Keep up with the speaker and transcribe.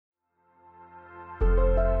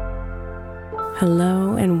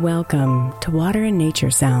Hello and welcome to Water and Nature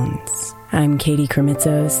Sounds. I'm Katie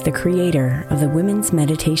Kremitzos, the creator of the Women's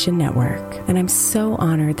Meditation Network, and I'm so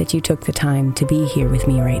honored that you took the time to be here with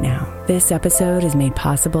me right now. This episode is made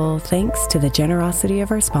possible thanks to the generosity of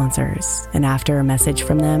our sponsors, and after a message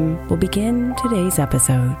from them, we'll begin today's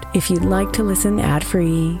episode. If you'd like to listen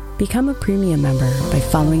ad-free, become a premium member by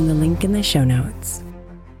following the link in the show notes.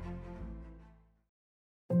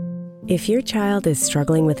 If your child is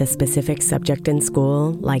struggling with a specific subject in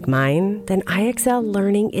school, like mine, then IXL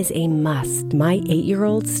Learning is a must. My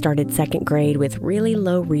 8-year-old started second grade with really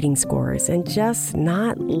low reading scores and just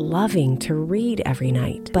not loving to read every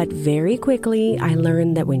night. But very quickly, I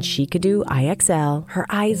learned that when she could do IXL, her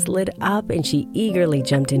eyes lit up and she eagerly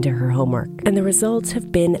jumped into her homework. And the results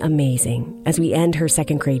have been amazing. As we end her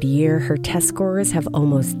second grade year, her test scores have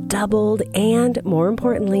almost doubled, and more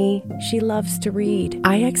importantly, she loves to read.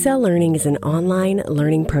 IXL Learning is an online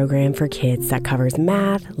learning program for kids that covers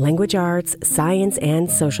math, language arts, science, and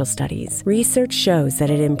social studies. Research shows that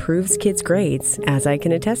it improves kids' grades, as I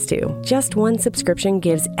can attest to. Just one subscription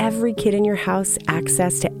gives every kid in your house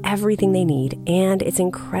access to everything they need, and it's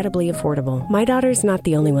incredibly affordable. My daughter's not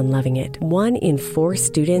the only one loving it. 1 in 4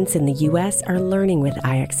 students in the U.S. are learning with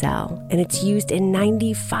IXL, and it's used in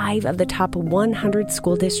 95 of the top 100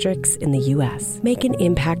 school districts in the U.S. Make an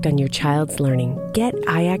impact on your child's learning. Get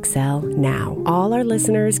IXL now. All our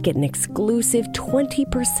listeners get an exclusive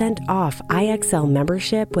 20% off IXL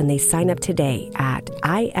membership when they sign up today at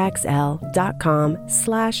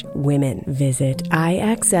IXL.com/women. Visit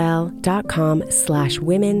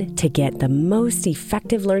IXL.com/women to get the most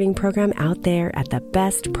effective learning program out there at the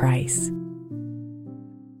best price.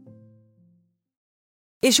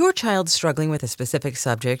 Is your child struggling with a specific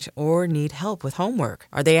subject or need help with homework?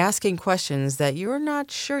 Are they asking questions that you're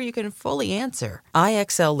not sure you can fully answer?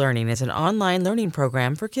 IXL Learning is an online learning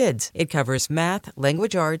program for kids. It covers math,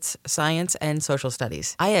 language arts, science, and social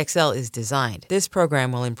studies. IXL is designed. This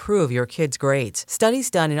program will improve your kids' grades.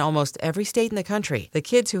 Studies done in almost every state in the country. The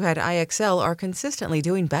kids who had IXL are consistently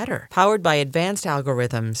doing better. Powered by advanced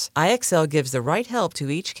algorithms, IXL gives the right help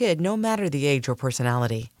to each kid no matter the age or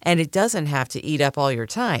personality. And it doesn't have to eat up all your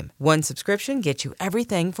time. One subscription gets you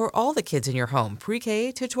everything for all the kids in your home,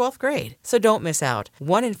 pre-K to 12th grade. So don't miss out.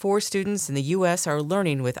 1 in 4 students in the U.S. are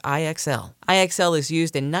learning with IXL. IXL is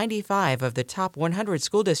used in 95 of the top 100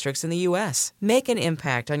 school districts in the U.S. Make an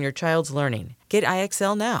impact on your child's learning. Get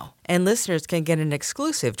IXL now. And listeners can get an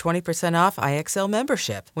exclusive 20% off IXL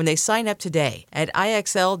membership when they sign up today at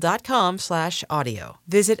IXL.com/audio.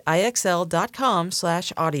 Visit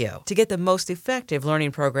IXL.com/audio to get the most effective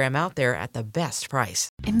learning program out there at the best price.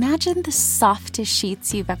 Imagine the softest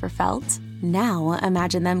sheets you've ever felt. Now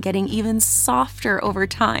imagine them getting even softer over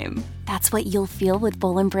time. That's what you'll feel with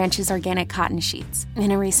Boll & Branch's organic cotton sheets. In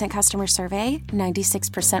a recent customer survey,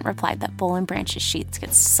 96% replied that Boll & Branch's sheets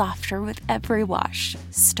get softer with every wash.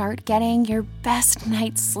 Start getting your best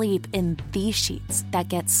night's sleep in these sheets that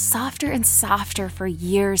get softer and softer for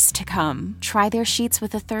years to come. Try their sheets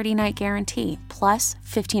with a 30-night guarantee, plus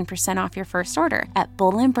 15% off your first order at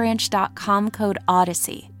bollandbranch.com code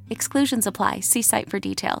Odyssey. Exclusions apply. See site for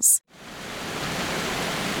details.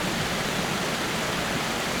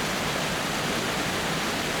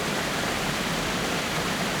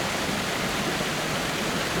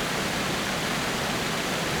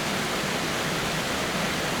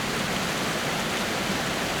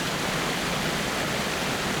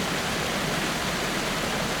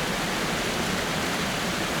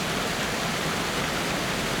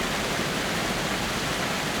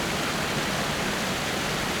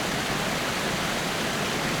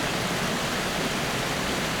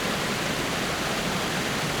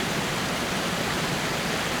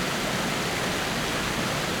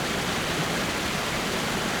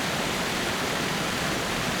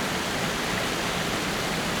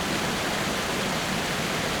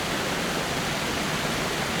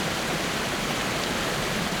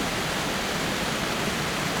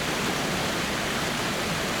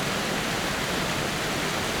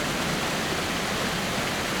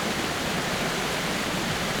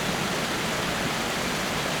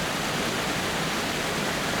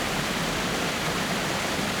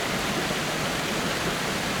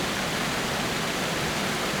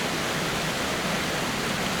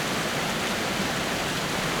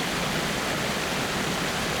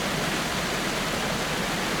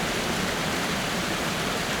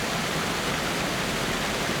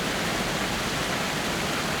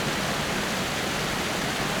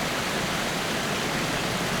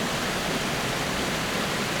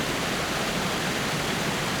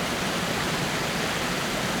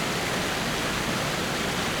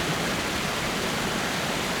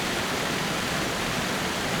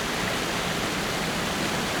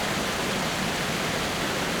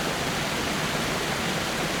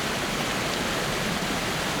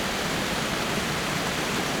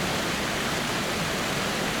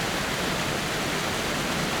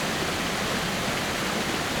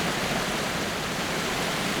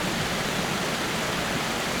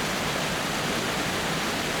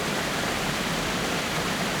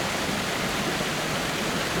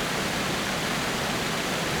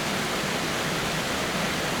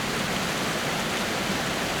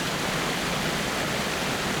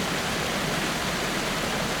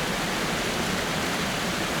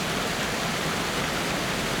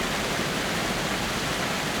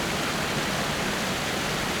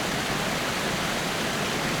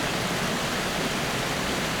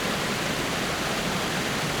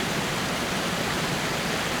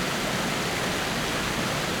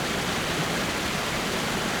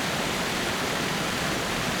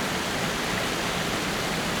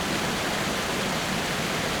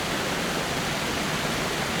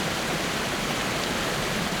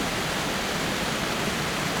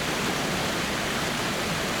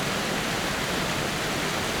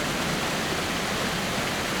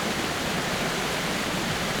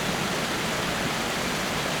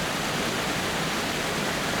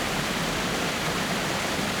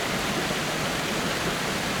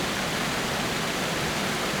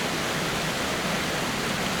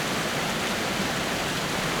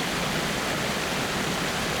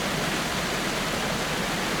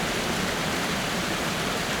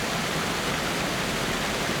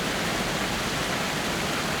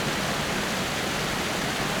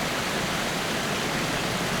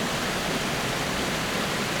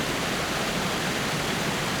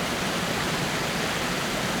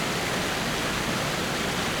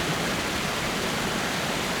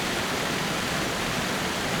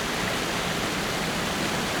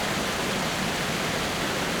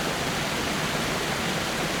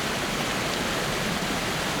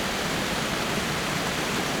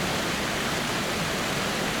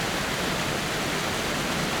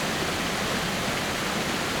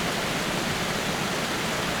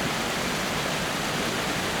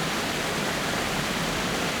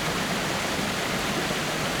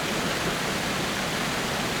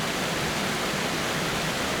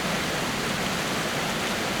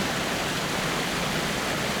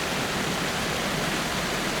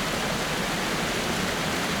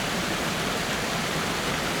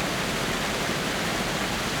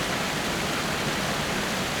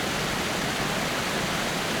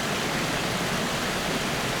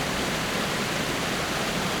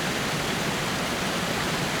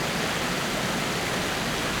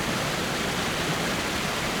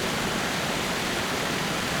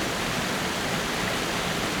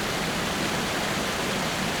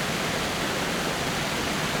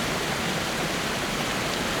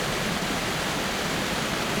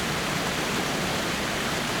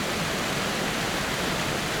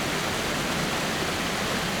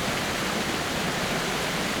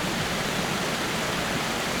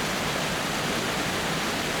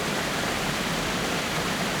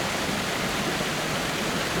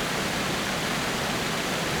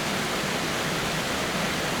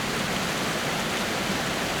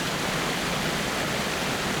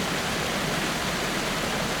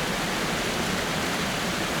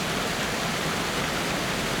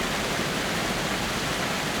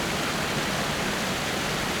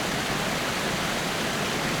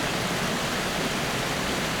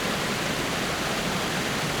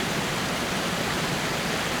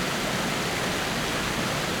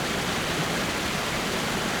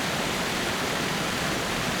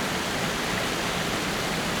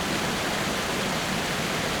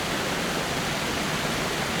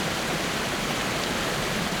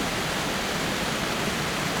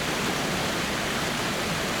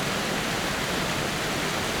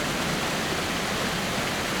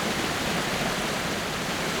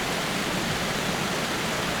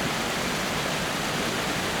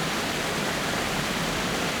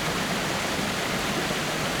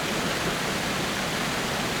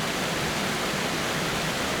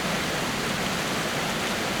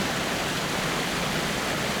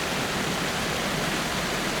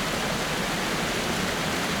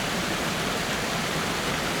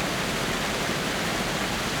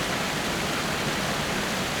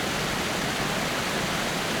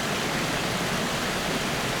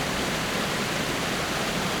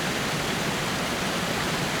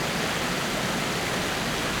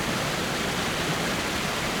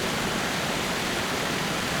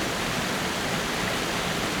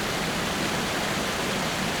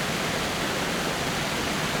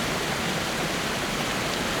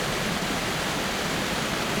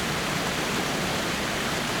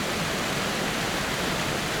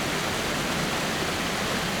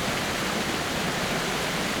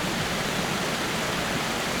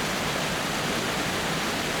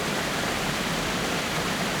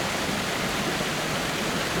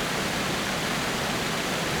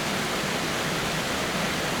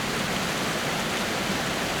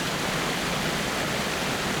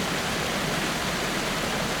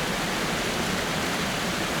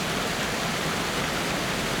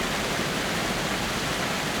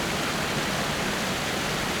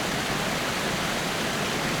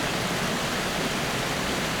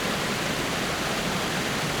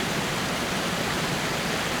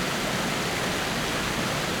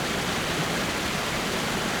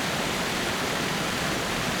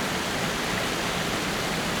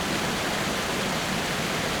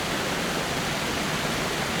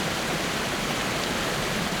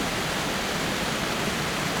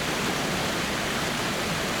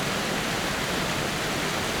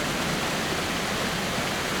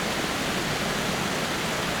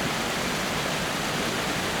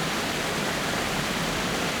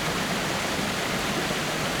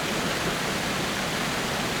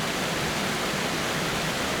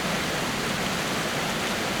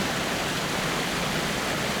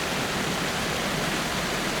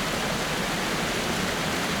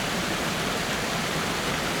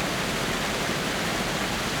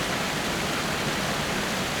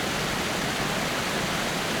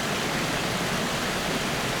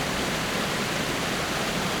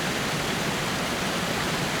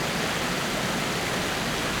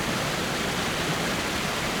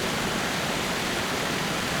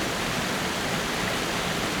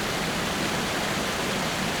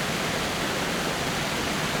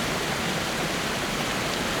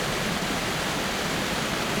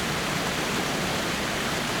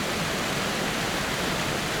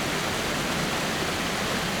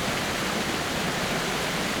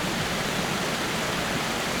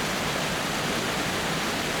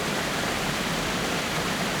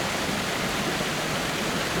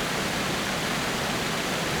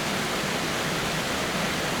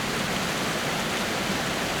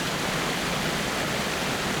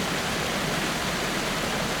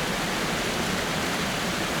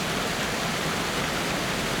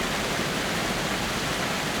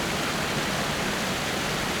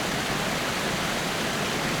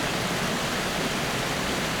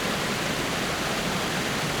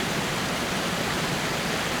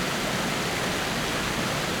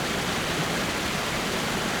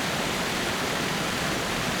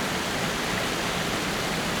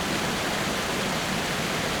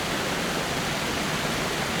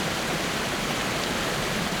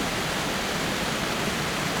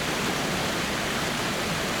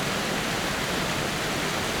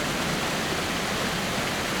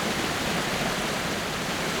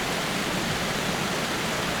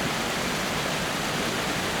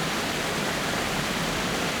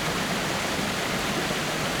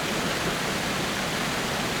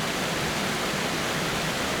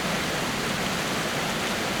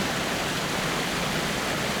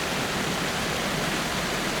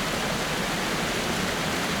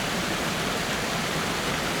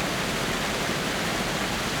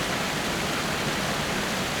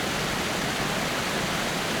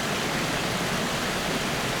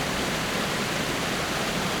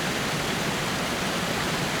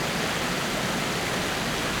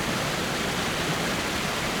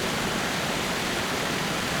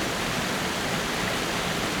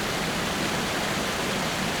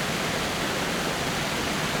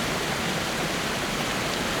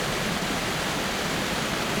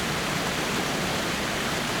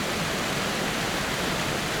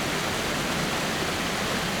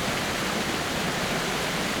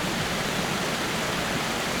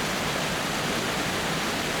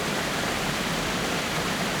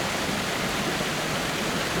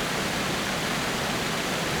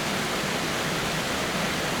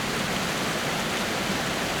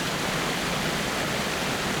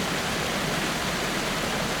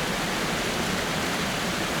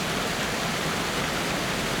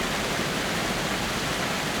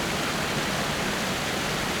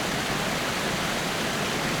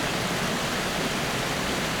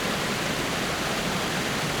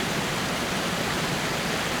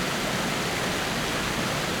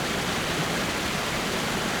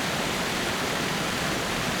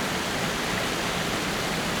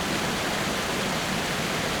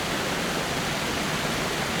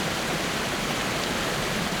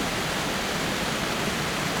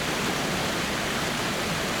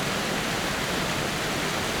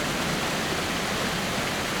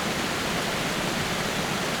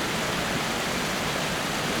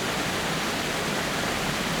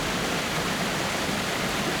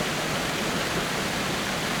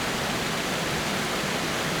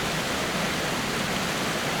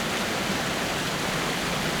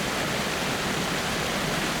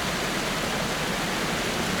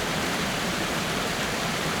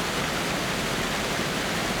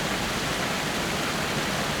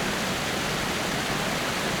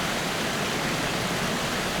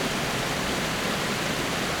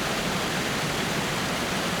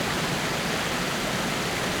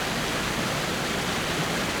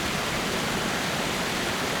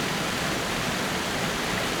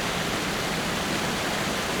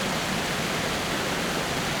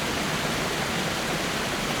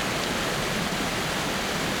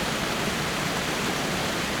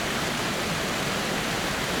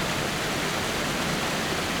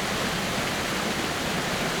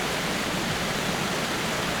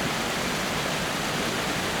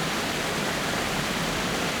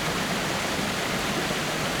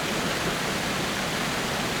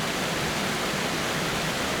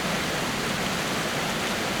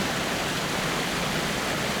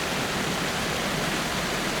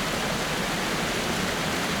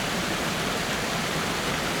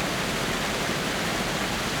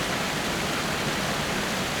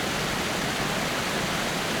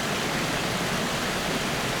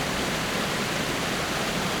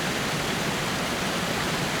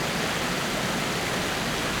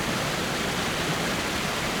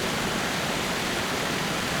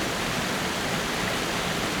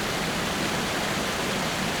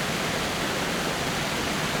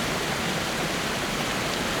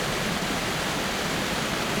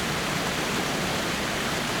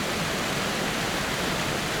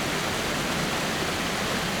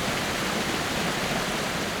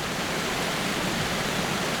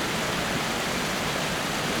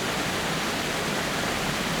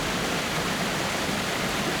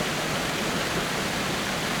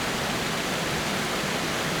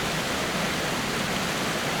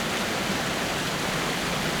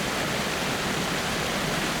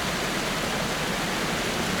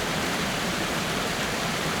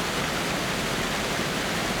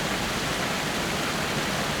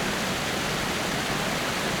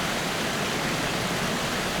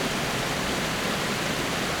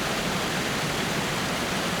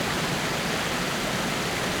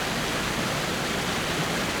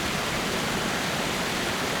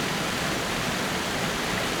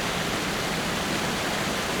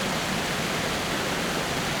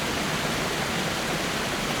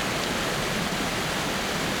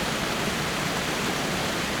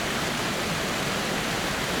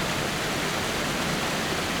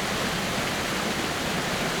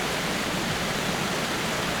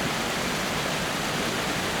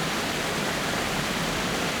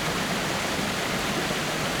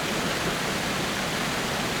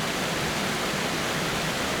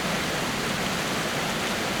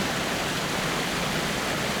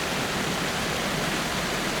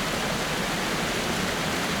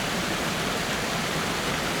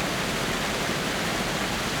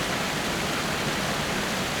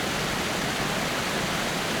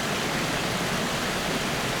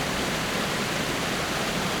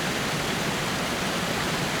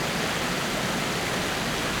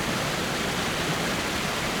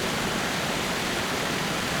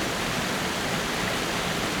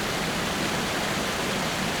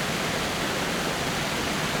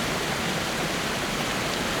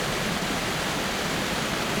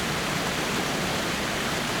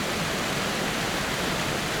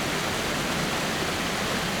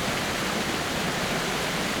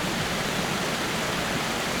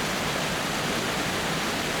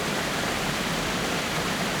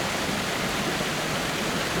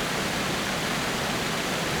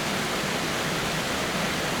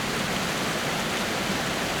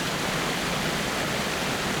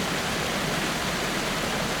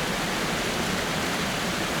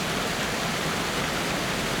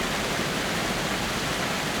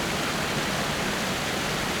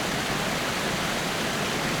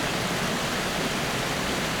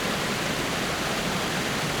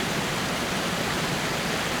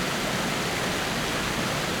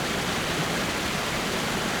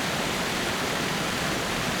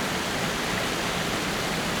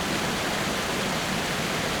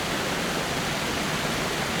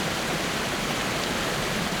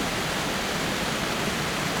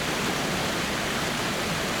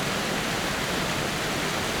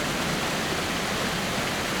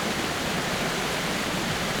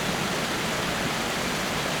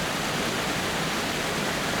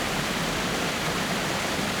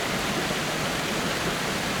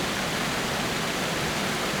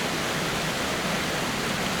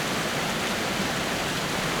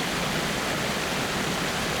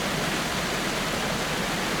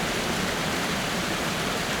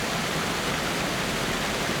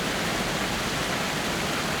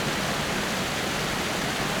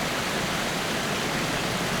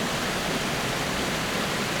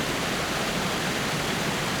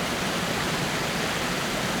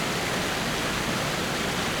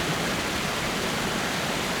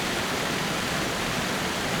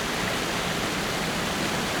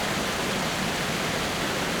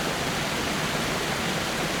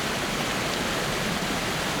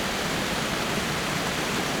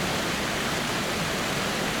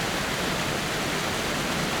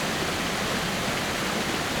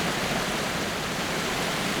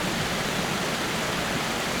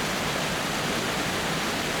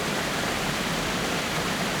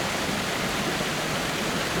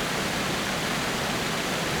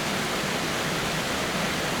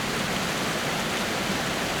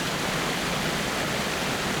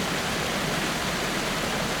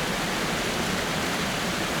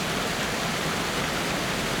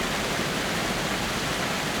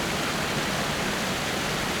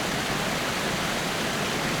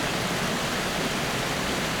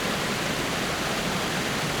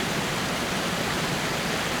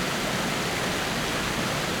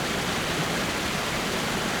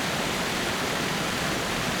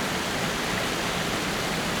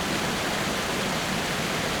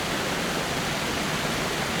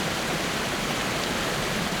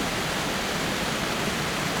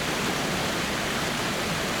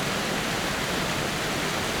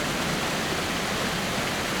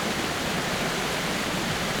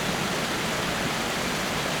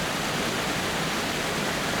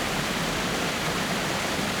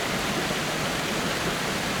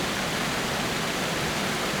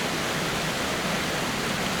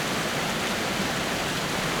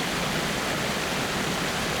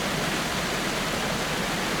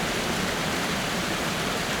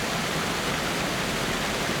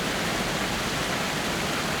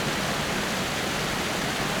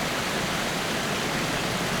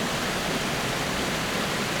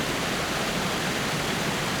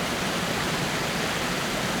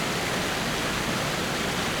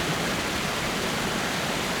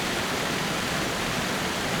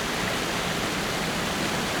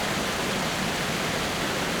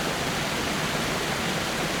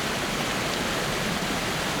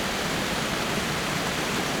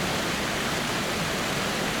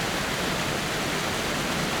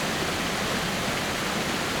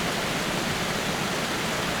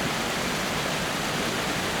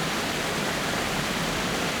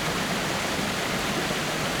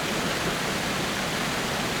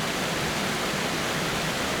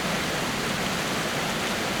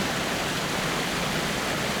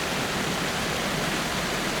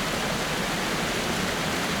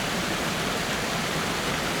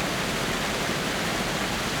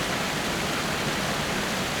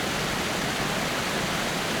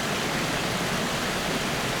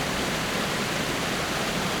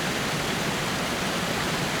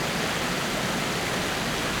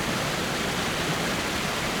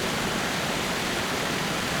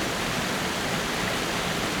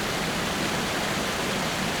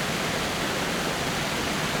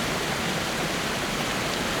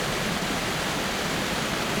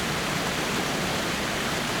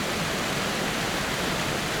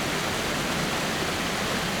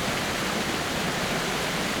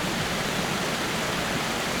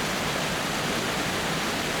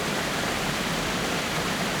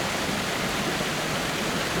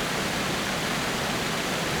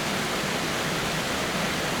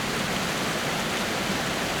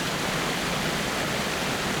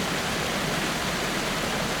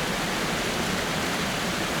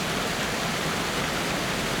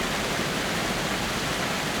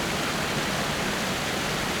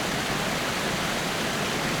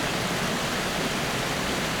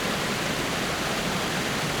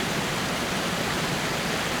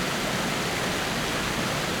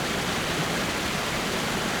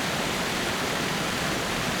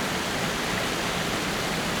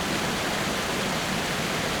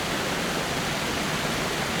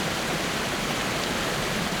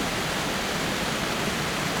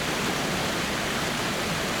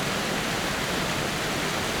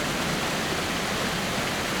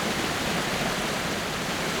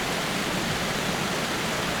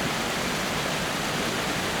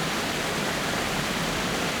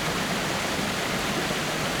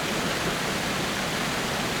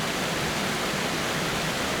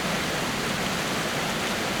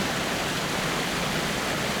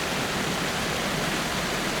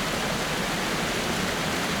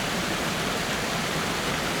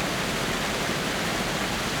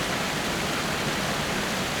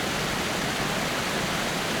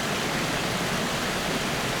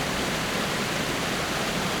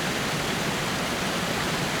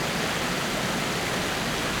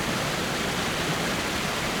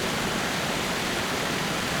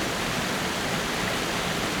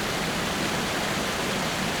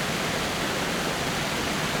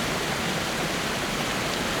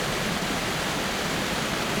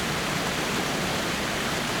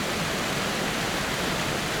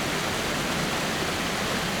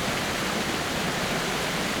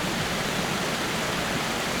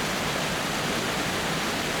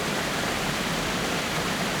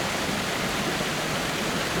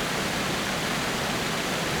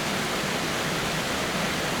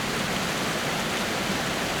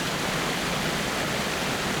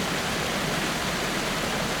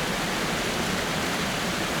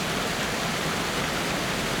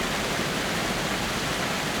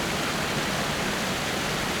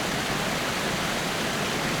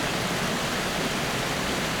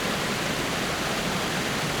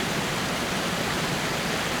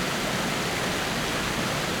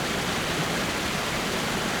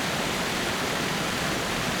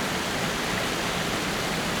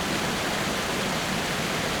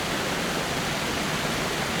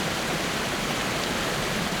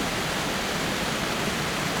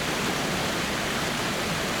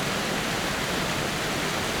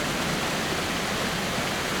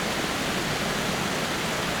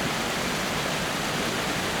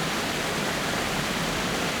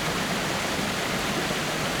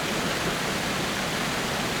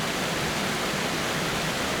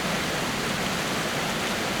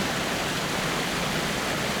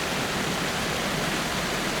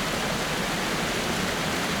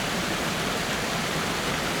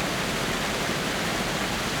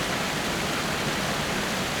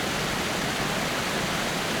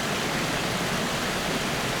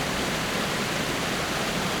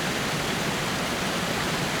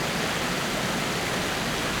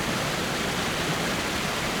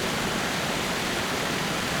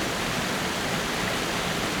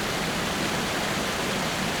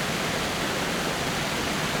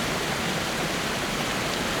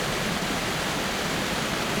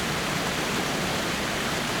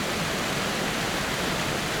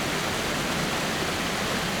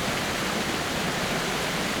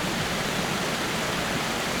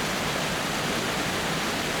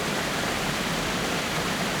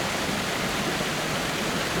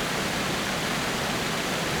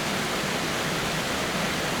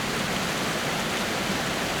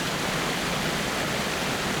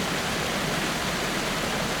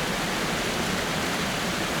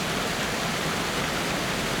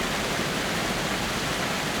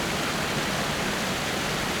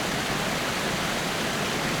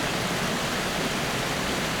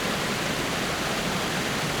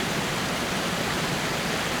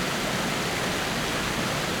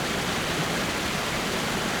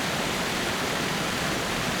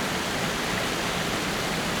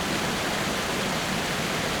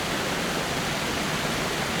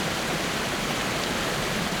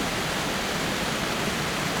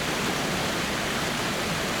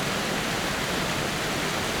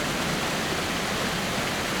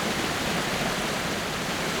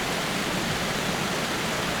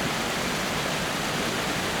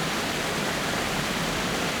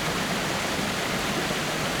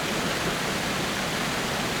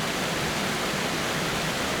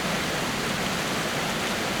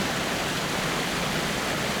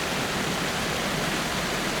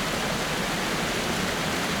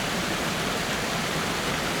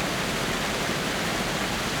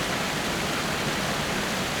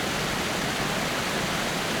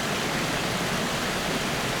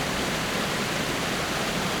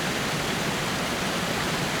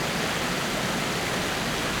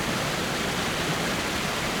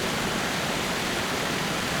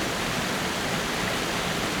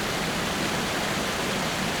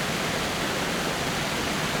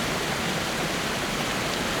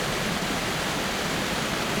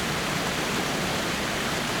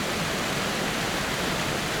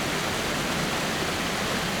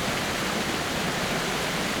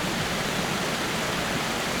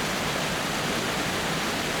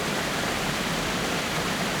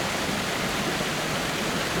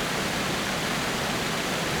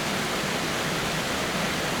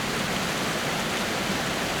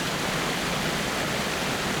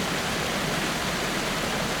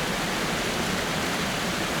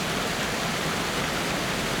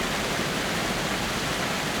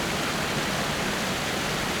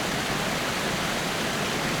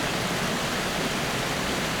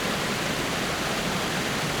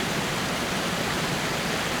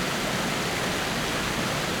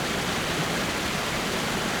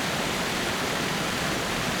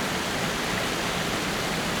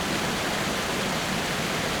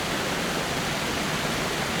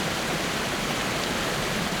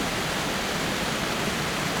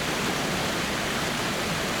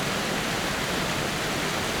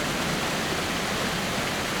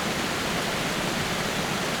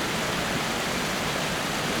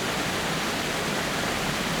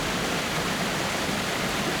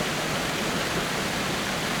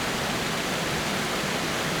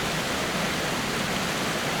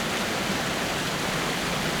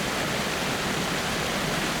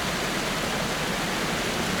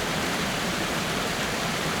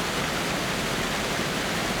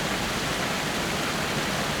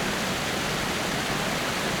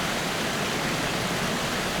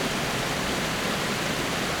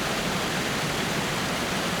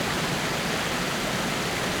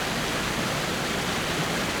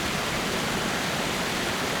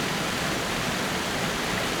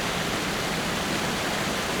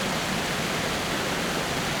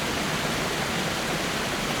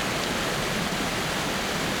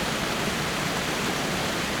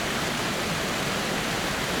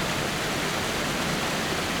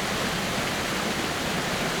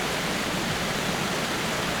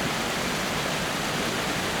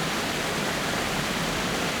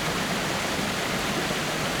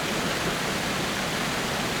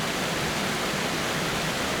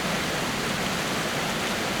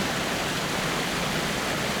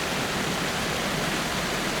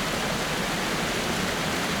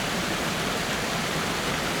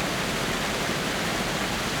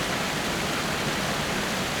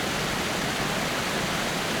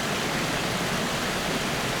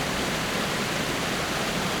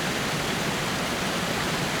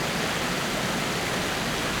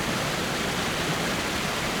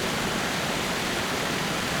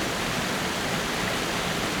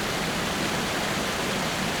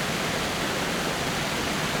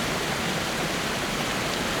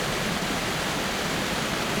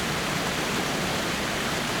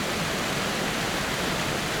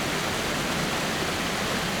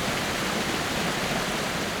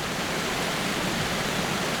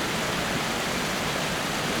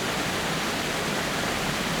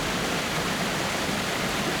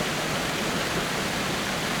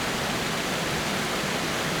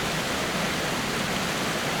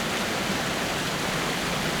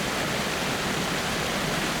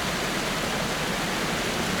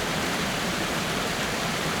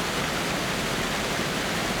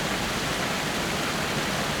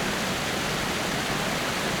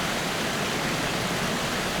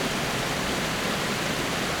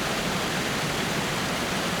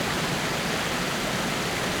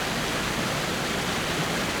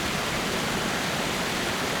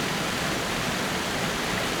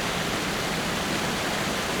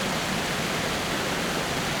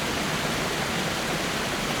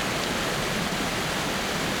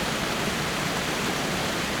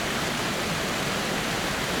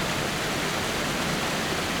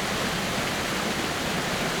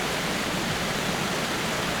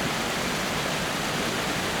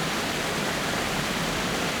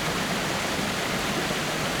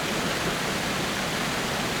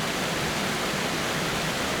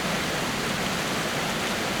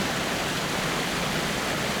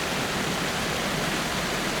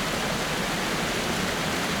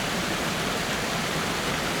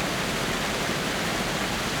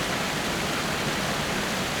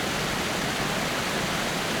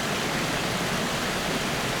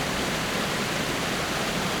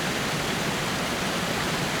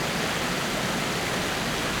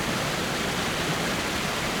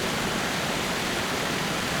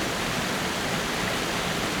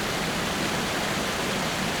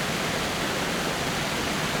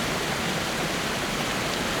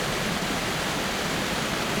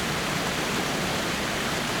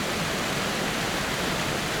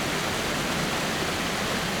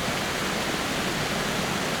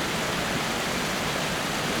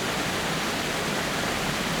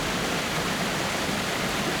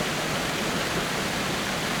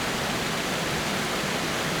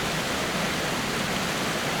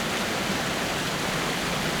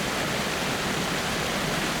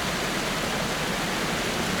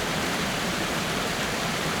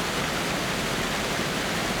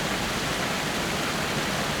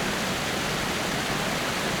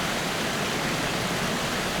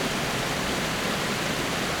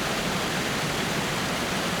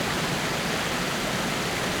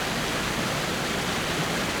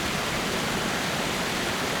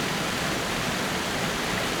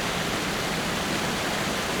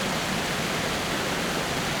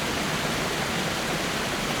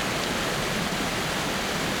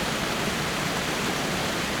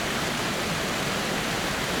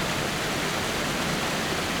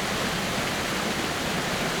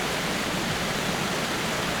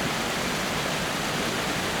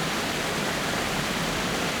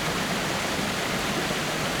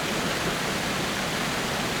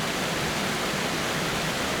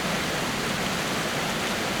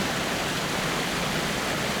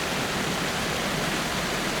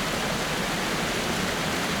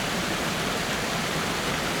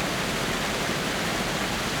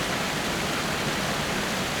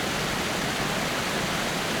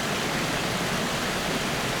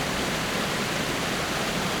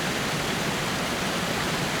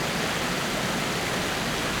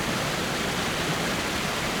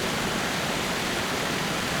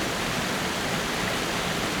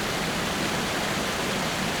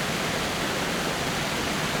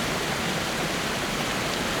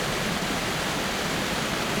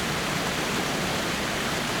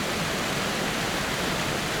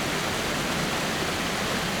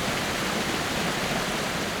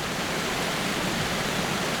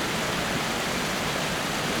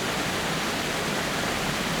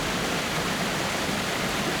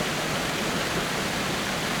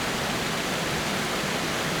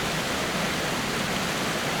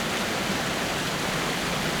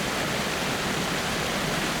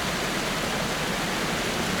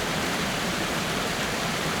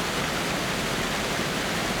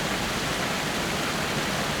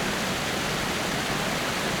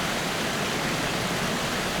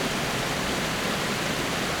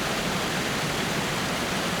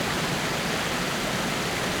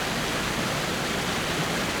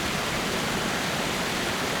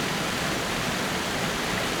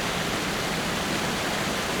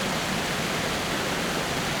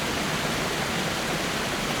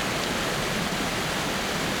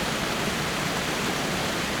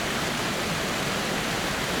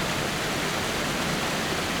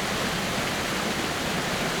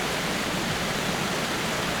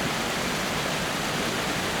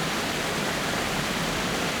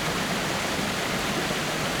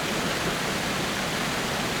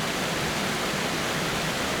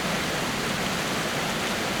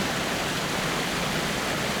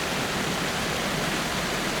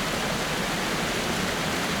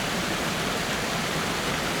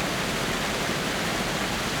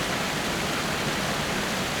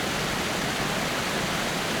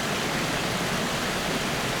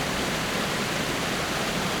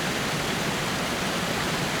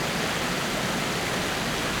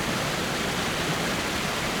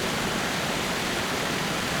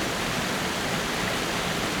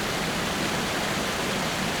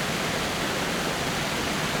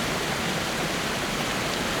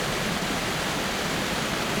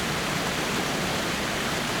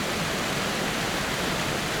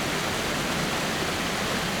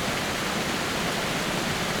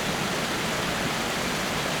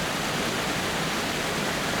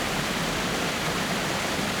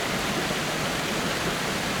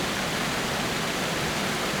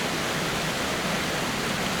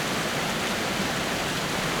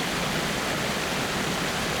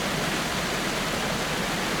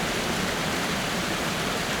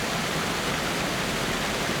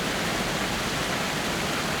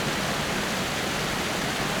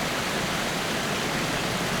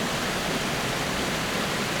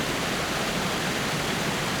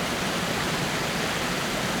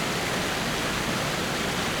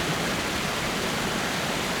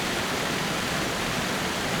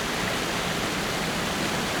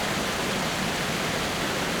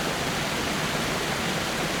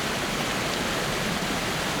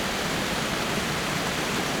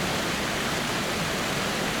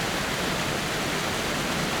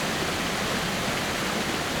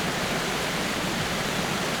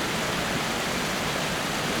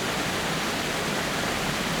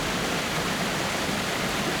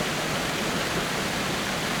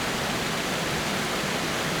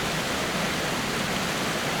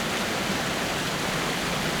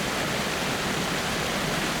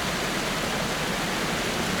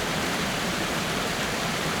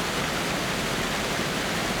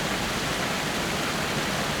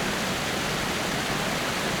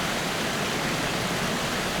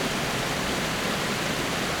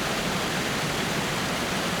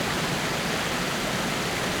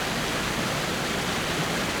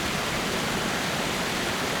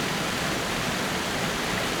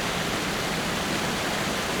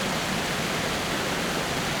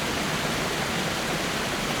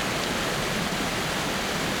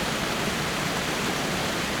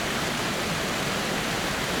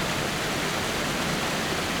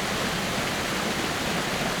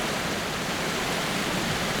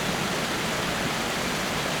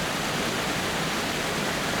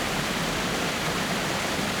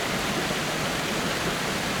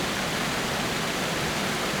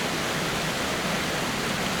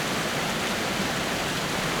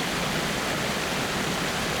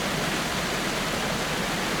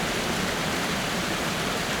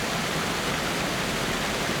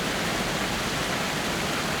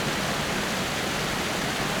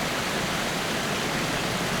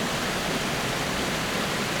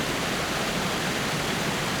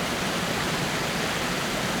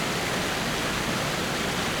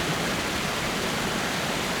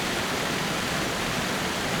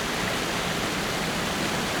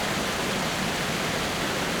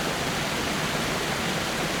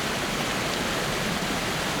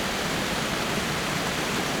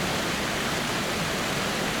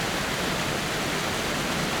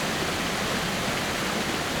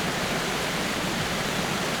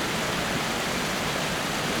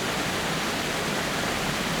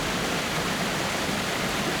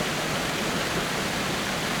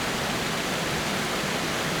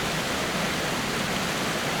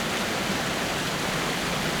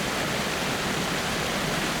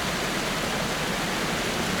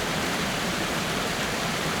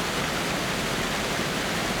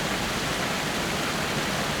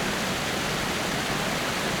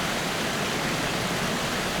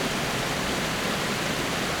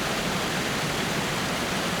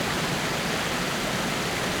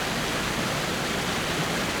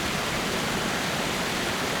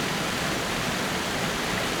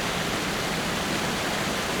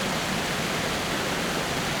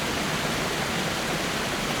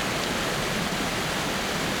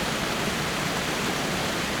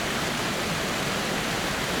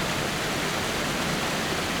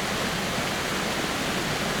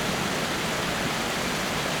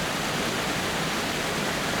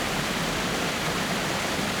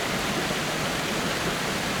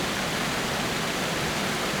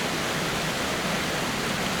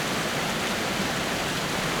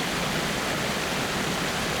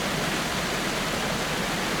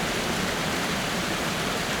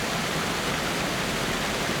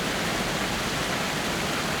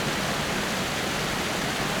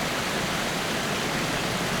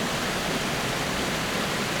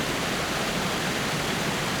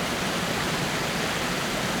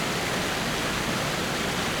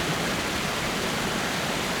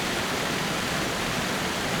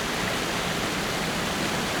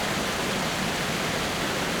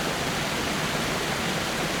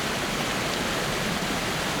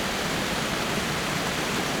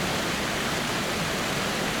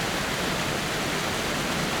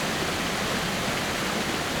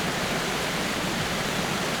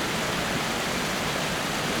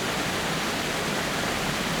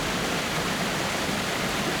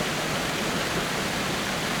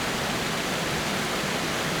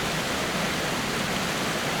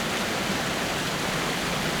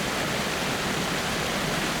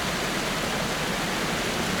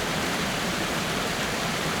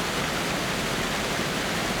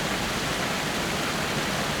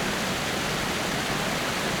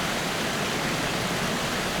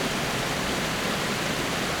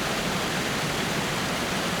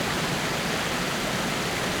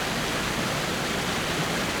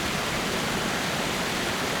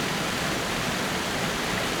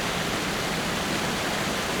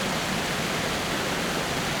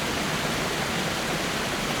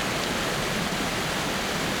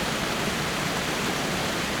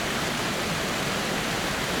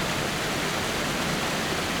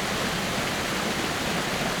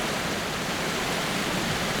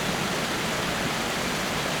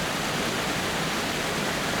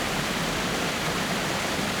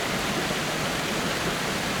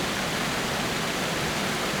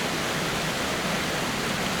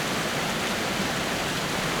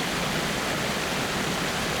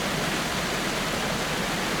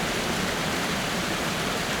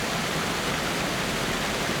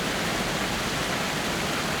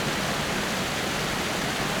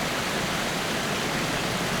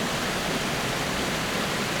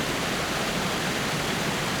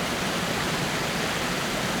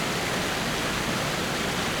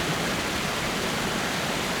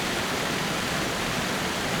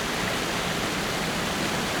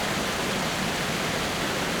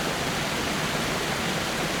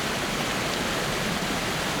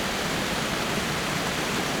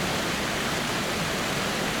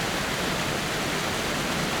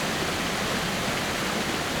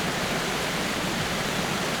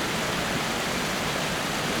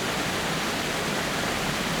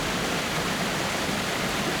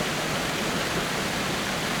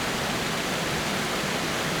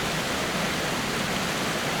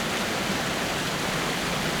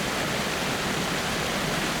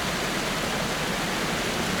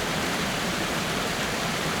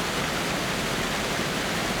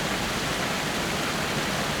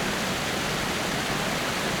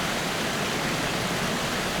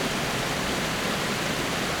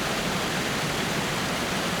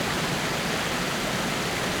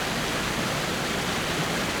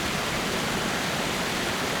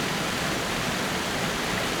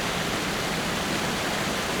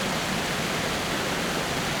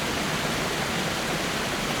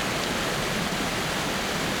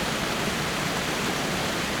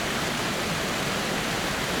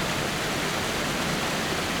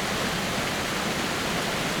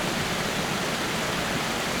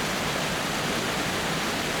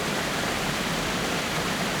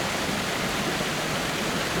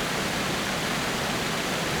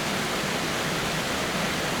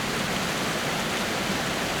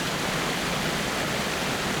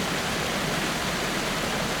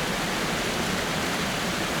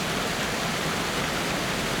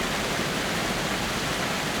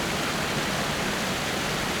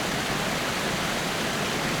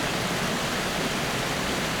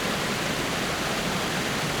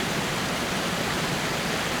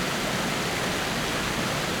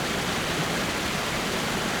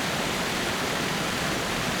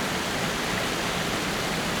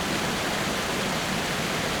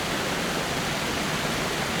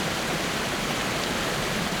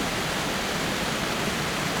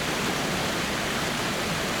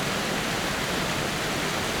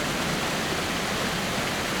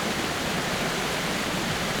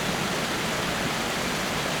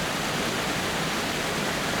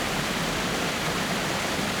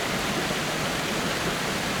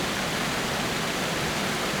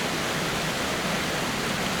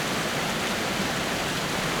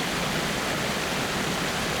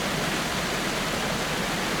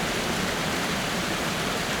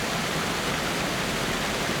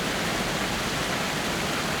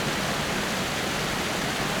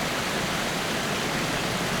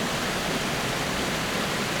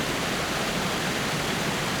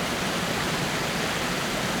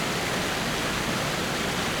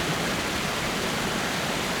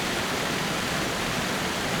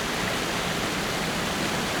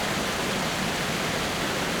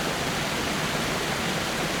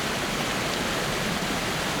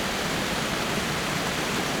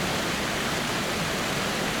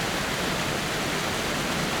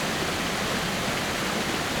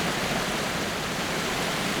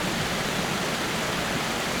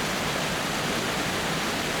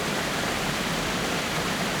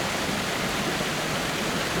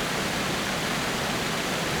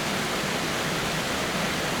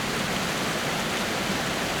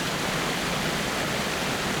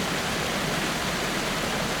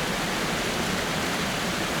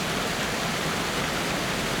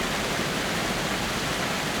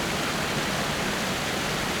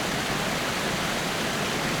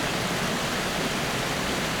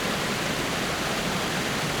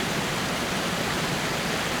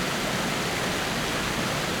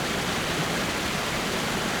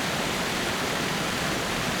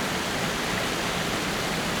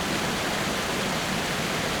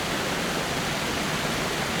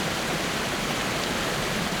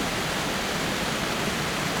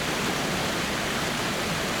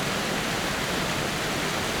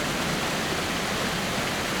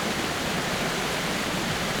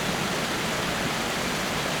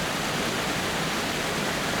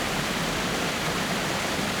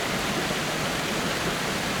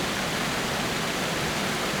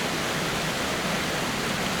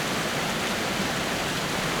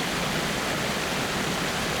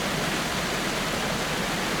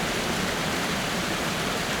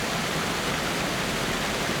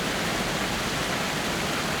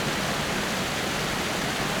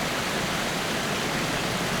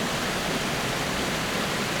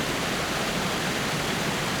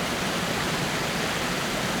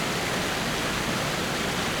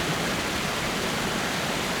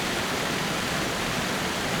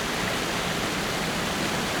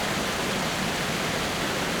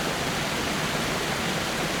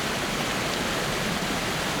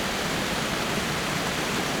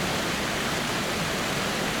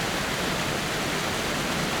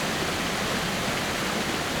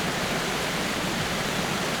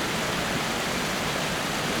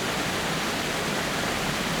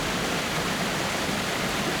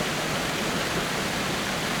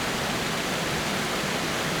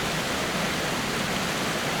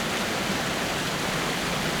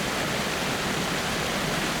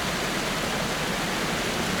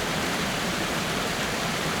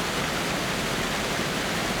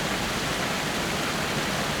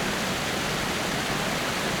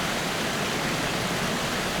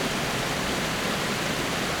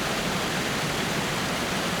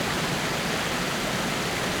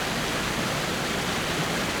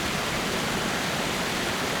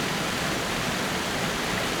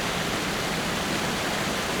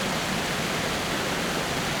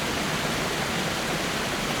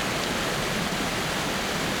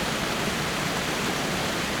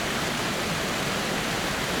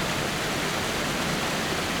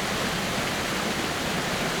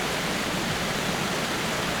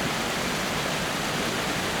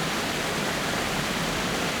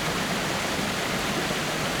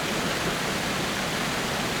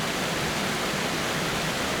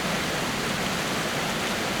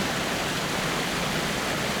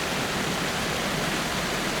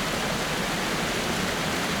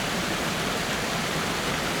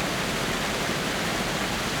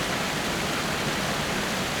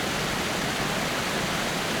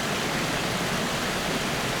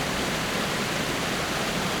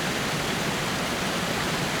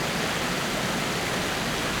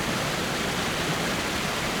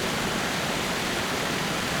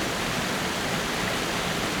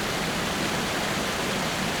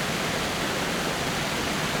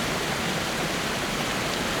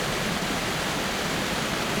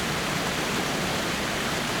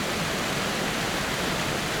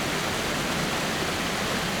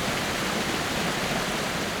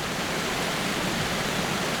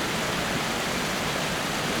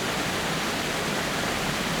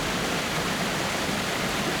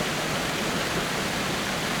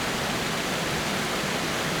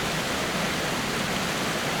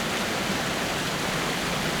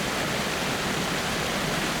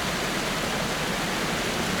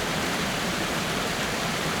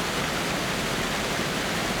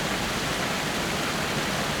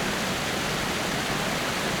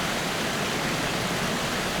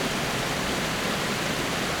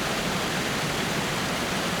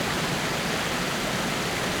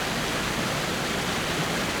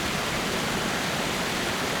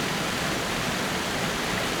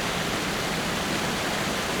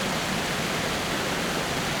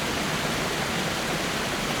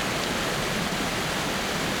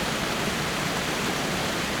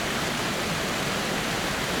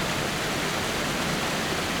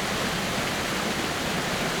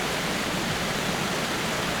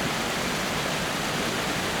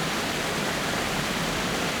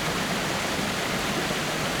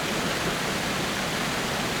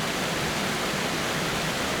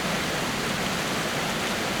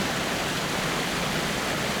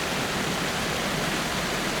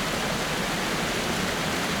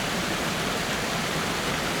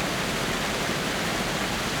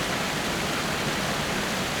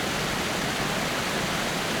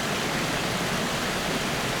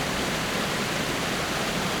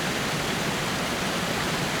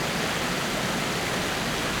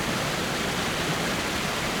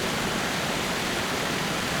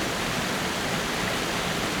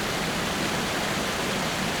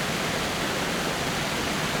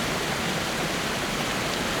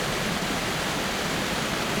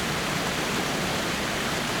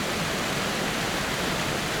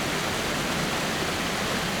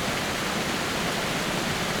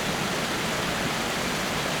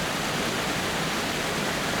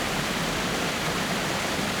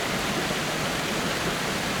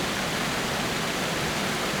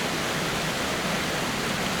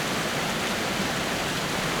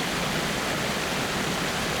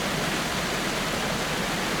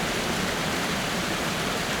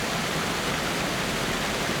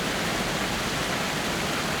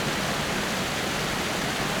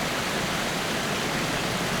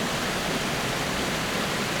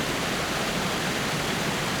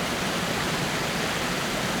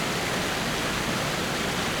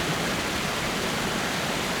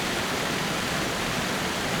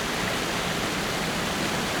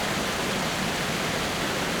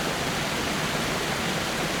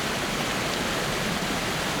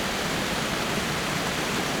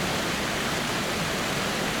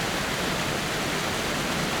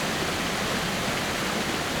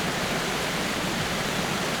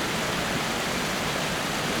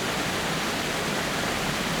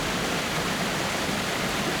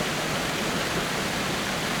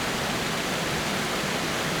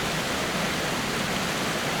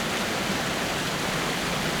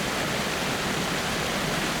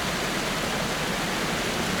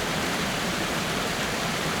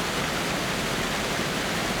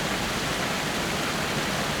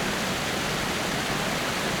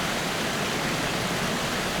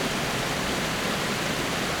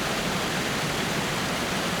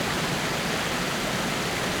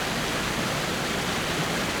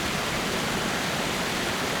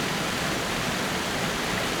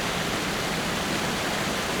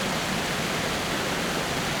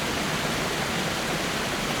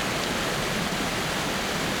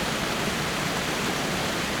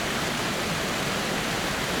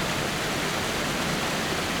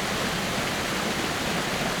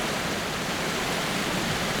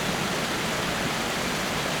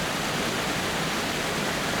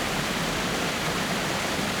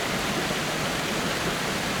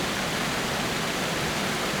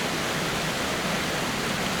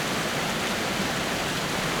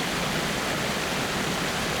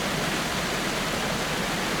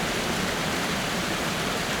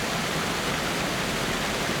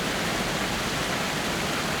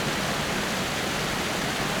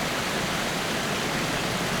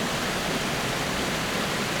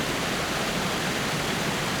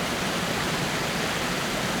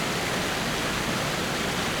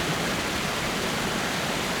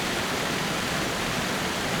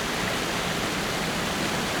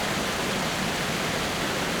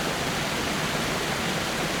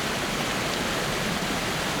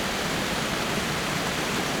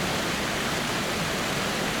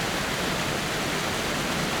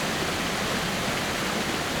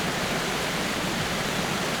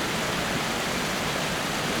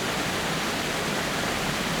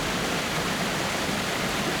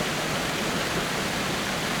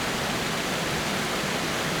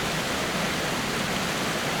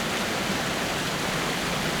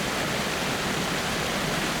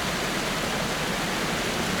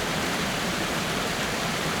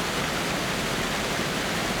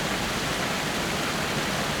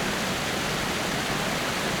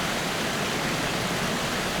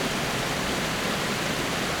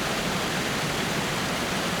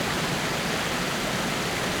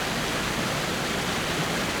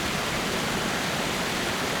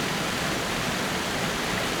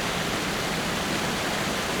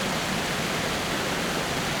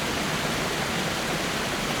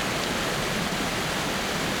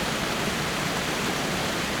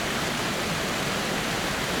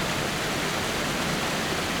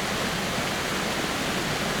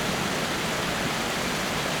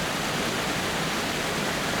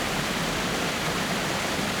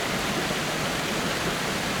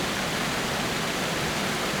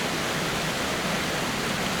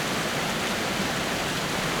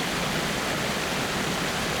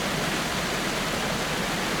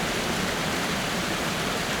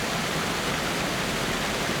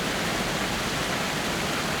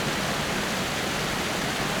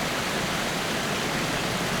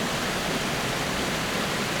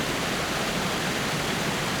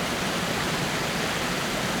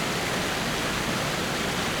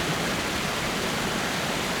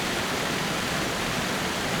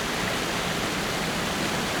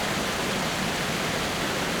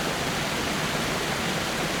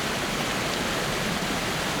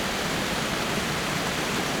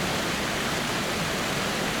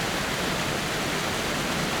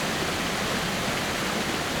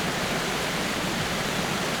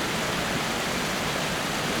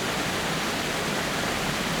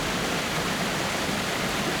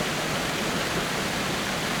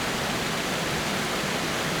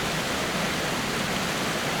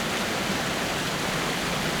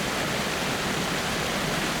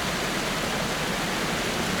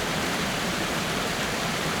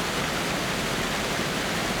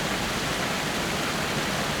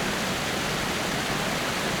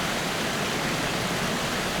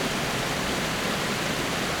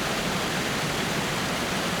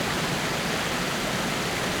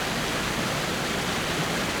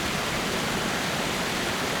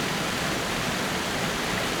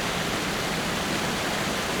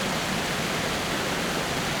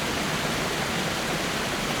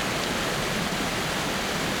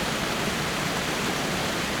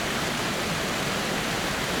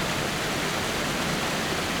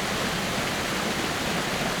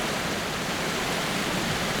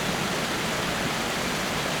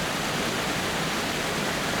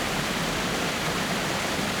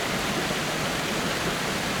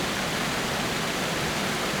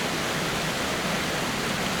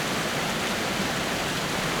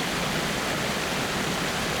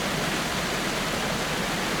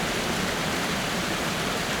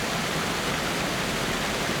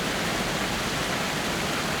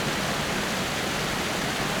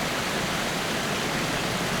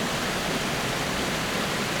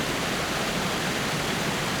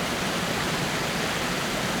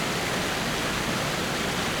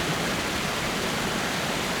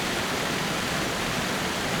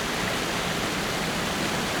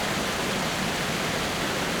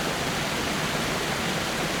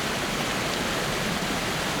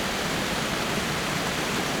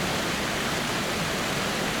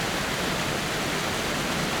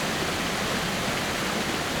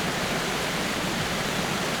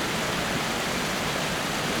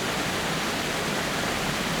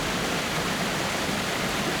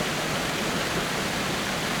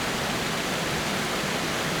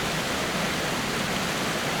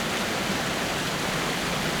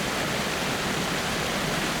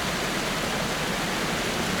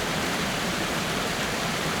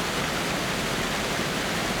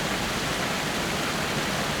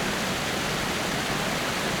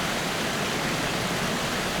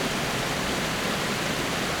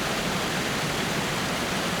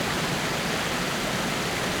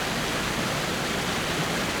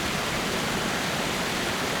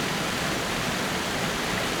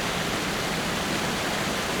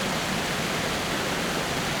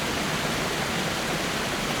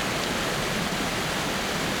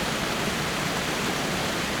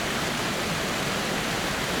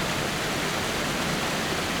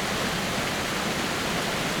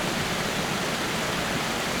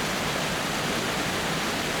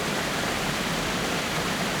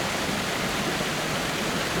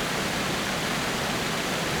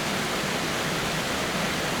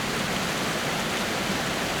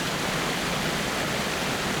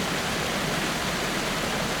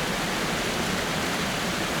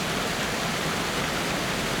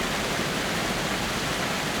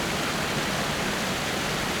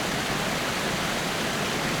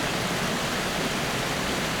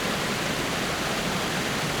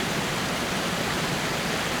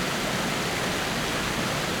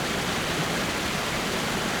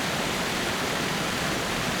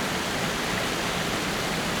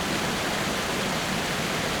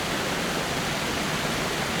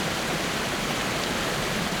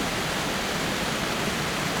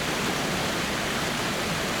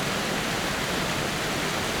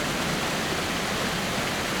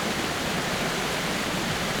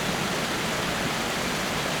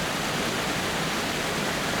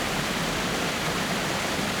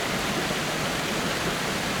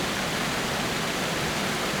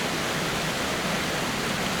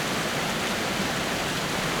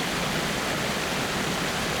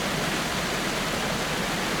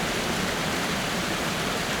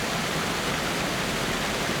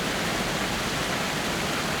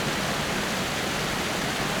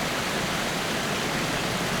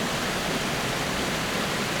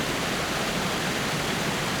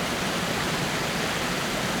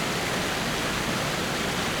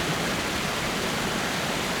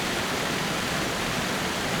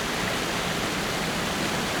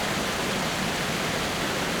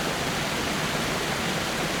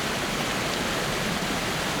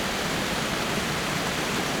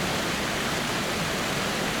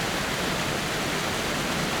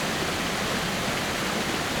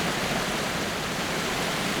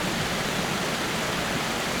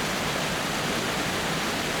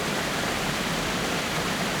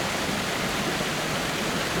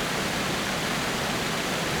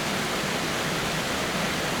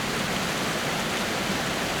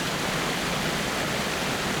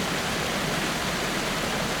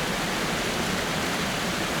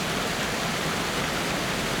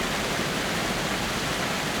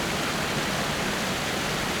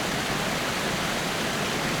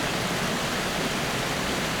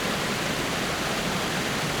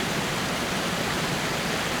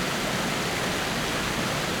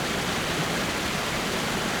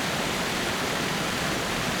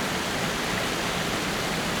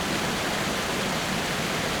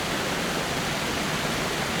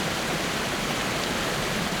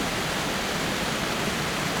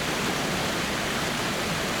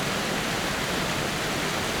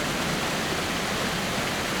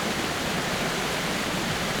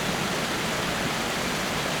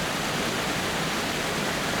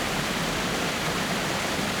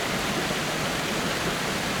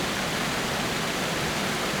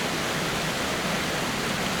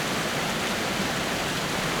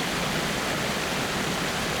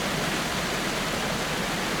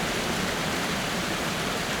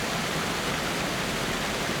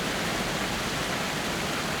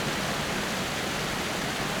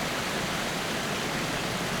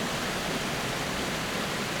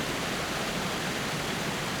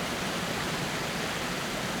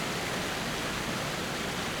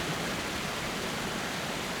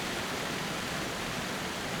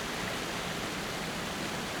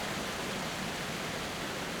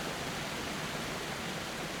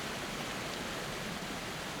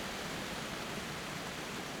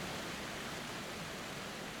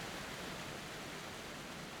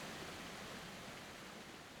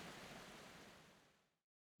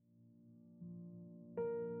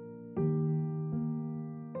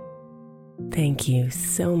 Thank you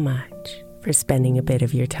so much for spending a bit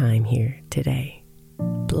of your time here today.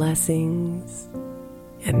 Blessings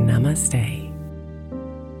and namaste.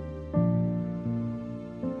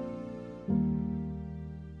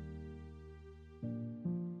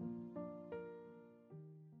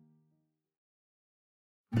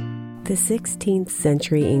 The 16th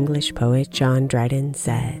century English poet John Dryden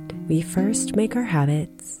said, "We first make our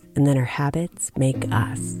habits, and then our habits make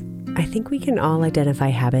us." I think we can all identify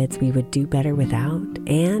habits we would do better without,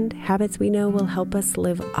 and habits we know will help us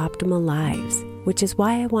live optimal lives, which is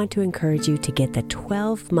why I want to encourage you to get the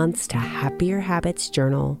 12 Months to Happier Habits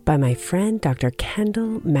journal by my friend Dr.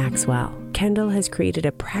 Kendall Maxwell. Kendall has created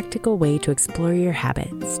a practical way to explore your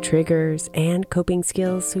habits, triggers, and coping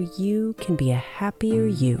skills so you can be a happier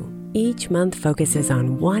you. Each month focuses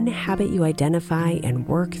on one habit you identify and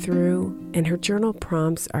work through, and her journal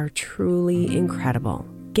prompts are truly incredible.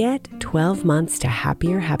 Get 12 Months to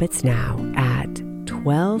Happier Habits now at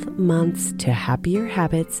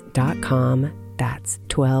 12monthstohappierhabits.com. That's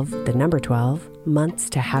 12, the number 12,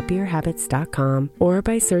 monthstohappierhabits.com, or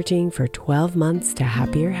by searching for 12 Months to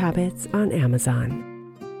Happier Habits on Amazon.